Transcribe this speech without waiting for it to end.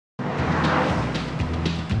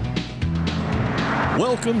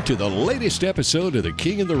Welcome to the latest episode of the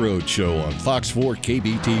King of the Road Show on Fox 4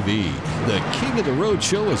 KBTV. The King of the Road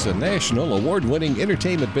Show is a national award-winning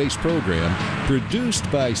entertainment-based program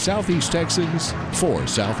produced by Southeast Texans for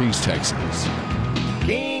Southeast Texans.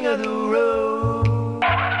 King of the Road.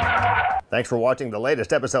 Thanks for watching the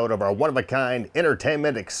latest episode of our one-of-a-kind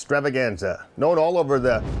entertainment extravaganza, known all over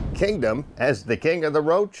the kingdom as the King of the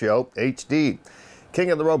Road Show HD. King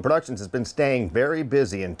of the Road Productions has been staying very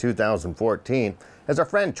busy in 2014. As our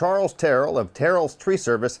friend Charles Terrell of Terrell's Tree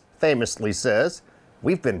Service famously says,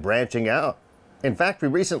 we've been branching out. In fact, we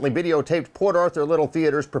recently videotaped Port Arthur Little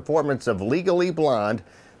Theater's performance of Legally Blonde,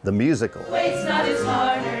 the musical. Waits not his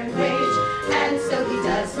hard-earned wage, and so he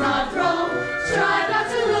does not roam. Strive not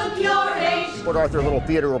to look your age. Port Arthur Little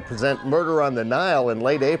Theater will present Murder on the Nile in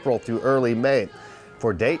late April through early May.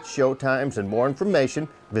 For dates, showtimes, and more information,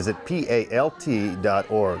 visit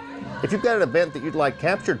PALT.org. If you've got an event that you'd like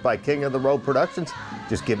captured by King of the Road Productions,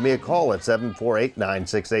 just give me a call at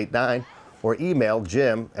 748-9689 or email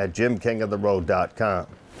jim@jimkingoftheroad.com.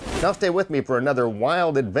 Now stay with me for another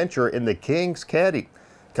wild adventure in the King's Caddy.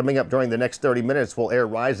 Coming up during the next 30 minutes, we'll air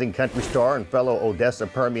rising country star and fellow Odessa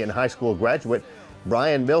Permian High School graduate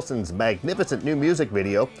Brian Milson's magnificent new music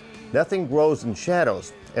video, Nothing Grows in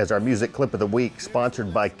Shadows, as our music clip of the week,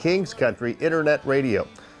 sponsored by King's Country Internet Radio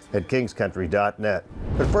at kingscountry.net.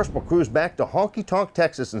 But first, we'll cruise back to Honky Tonk,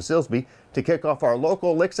 Texas in Silsbee to kick off our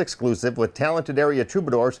local Licks exclusive with talented area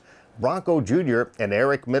troubadours Bronco Jr. and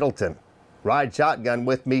Eric Middleton. Ride shotgun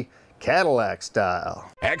with me, Cadillac style.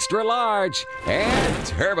 Extra large and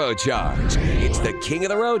turbocharged. It's the King of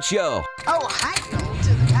the Road Show. Oh, hi,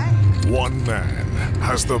 to the back. One man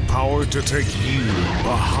has the power to take you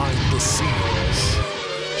behind the scenes.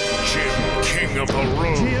 Jim, King of the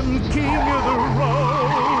Road. Jim, King of the Road.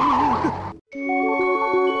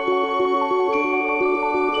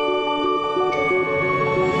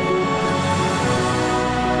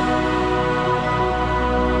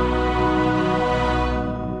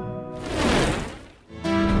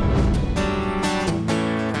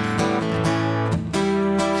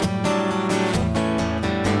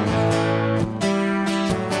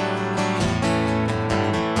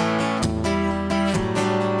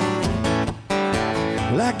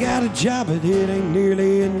 I got a job, but it ain't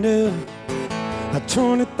nearly enough. A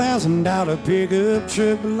 $20,000 pickup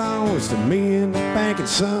truck belongs to me and the bank and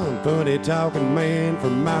some funny talking man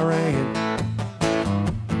from Iran.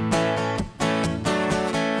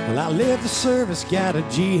 Well, I left the service, got a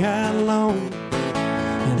G-high loan,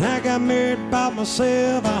 and I got married, bought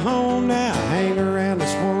myself a home. Now I hang around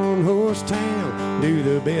this one-horse town, do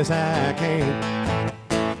the best I can.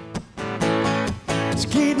 It's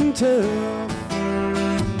getting tough,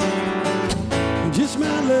 just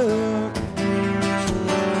my luck.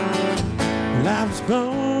 Well, I was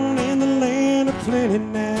born in the land of plenty,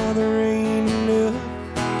 now there ain't enough.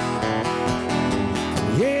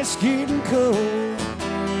 Yeah, it's getting cold.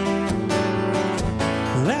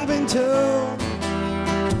 Well, I've been told,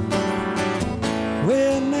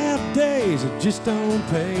 well, nowadays it just don't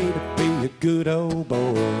pay to be a good old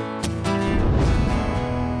boy.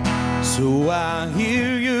 So I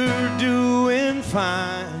hear you're doing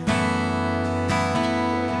fine.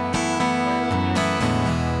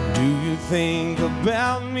 Think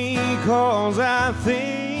about me, 'cause I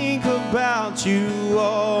think about you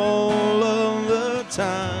all of the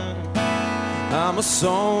time. I'm a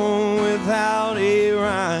song without a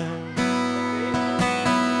rhyme.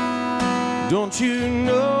 Don't you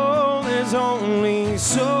know there's only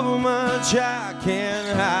so much I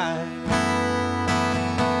can hide?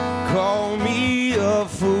 Call me a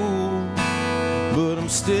fool, but I'm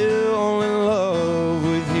still in love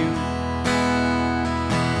with you.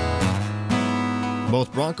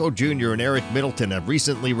 Both Bronco Jr. and Eric Middleton have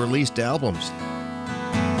recently released albums.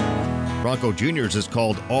 Bronco Jr.'s is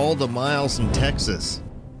called All the Miles in Texas.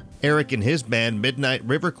 Eric and his band Midnight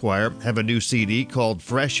River Choir have a new CD called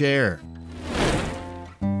Fresh Air.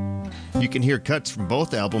 You can hear cuts from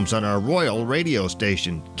both albums on our Royal radio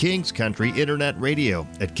station, King's Country Internet Radio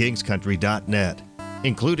at kingscountry.net,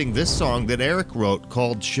 including this song that Eric wrote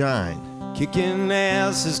called Shine. Kicking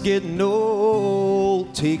ass is getting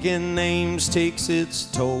old, taking names takes its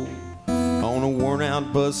toll on a worn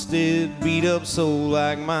out, busted, beat up soul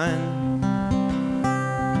like mine.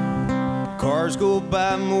 Cars go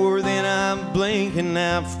by more than I blink, and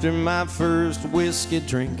after my first whiskey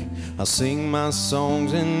drink, I sing my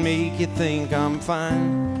songs and make you think I'm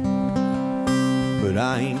fine, but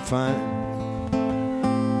I ain't fine.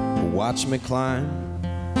 Watch me climb,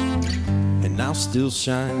 and I'll still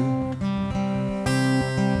shine.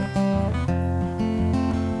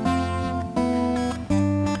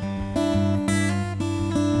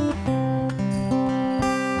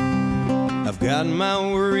 Got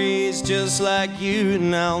my worries just like you,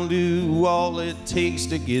 and I'll do all it takes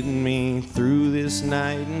to get me through this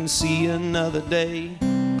night and see another day.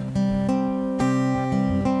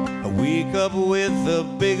 I wake up with a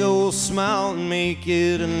big old smile and make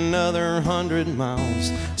it another 100 miles.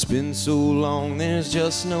 It's been so long, there's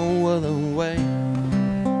just no other way.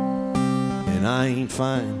 And I ain't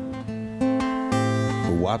fine,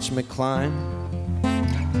 but watch me climb,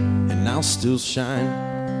 and I'll still shine.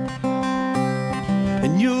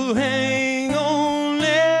 And you'll hang on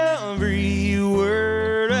every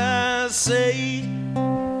word I say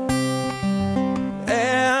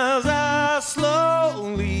as I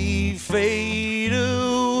slowly fade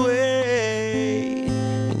away.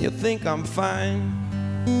 And you'll think I'm fine,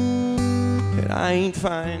 and I ain't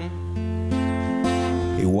fine.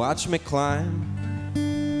 You watch me climb,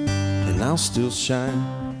 and I'll still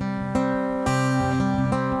shine.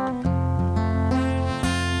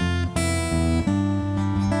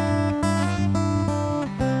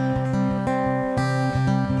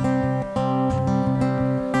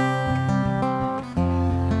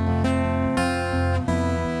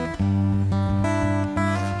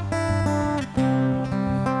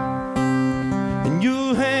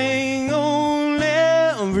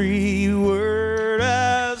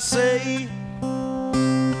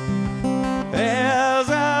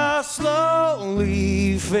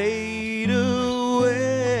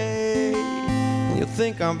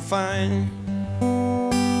 I'm fine,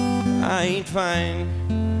 I ain't fine,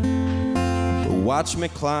 but watch me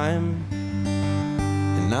climb,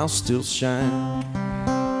 and I'll still shine.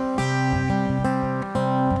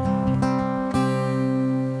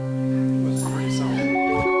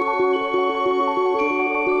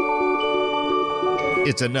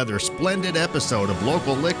 It's another splendid episode of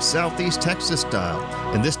Local Licks Southeast Texas Style,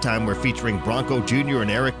 and this time we're featuring Bronco Jr.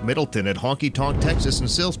 and Eric Middleton at Honky Tonk, Texas and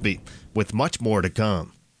Silsbee, with much more to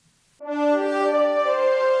come.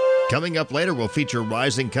 Coming up later, we'll feature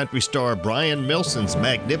rising country star Brian Milson's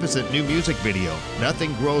magnificent new music video,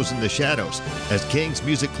 Nothing Grows in the Shadows, as King's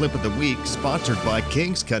Music Clip of the Week, sponsored by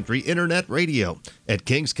King's Country Internet Radio at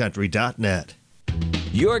kingscountry.net.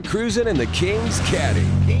 You're cruising in the King's Caddy.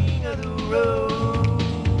 King of the Road.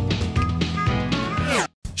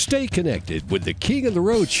 Stay connected with the King of the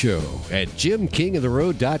Road Show at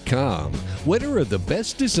JimKingOfTheRoad.com. Winner of the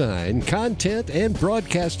Best Design, Content, and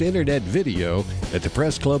Broadcast Internet Video at the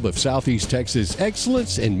Press Club of Southeast Texas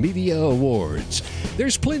Excellence in Media Awards.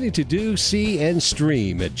 There's plenty to do, see, and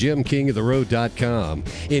stream at JimKingOfTheRoad.com,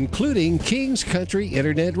 including King's Country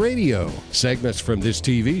Internet Radio, segments from this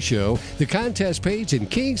TV show, the contest page, and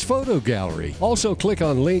King's Photo Gallery. Also, click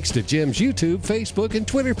on links to Jim's YouTube, Facebook, and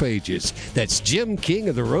Twitter pages. That's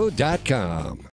JimKingOfTheRoad.com.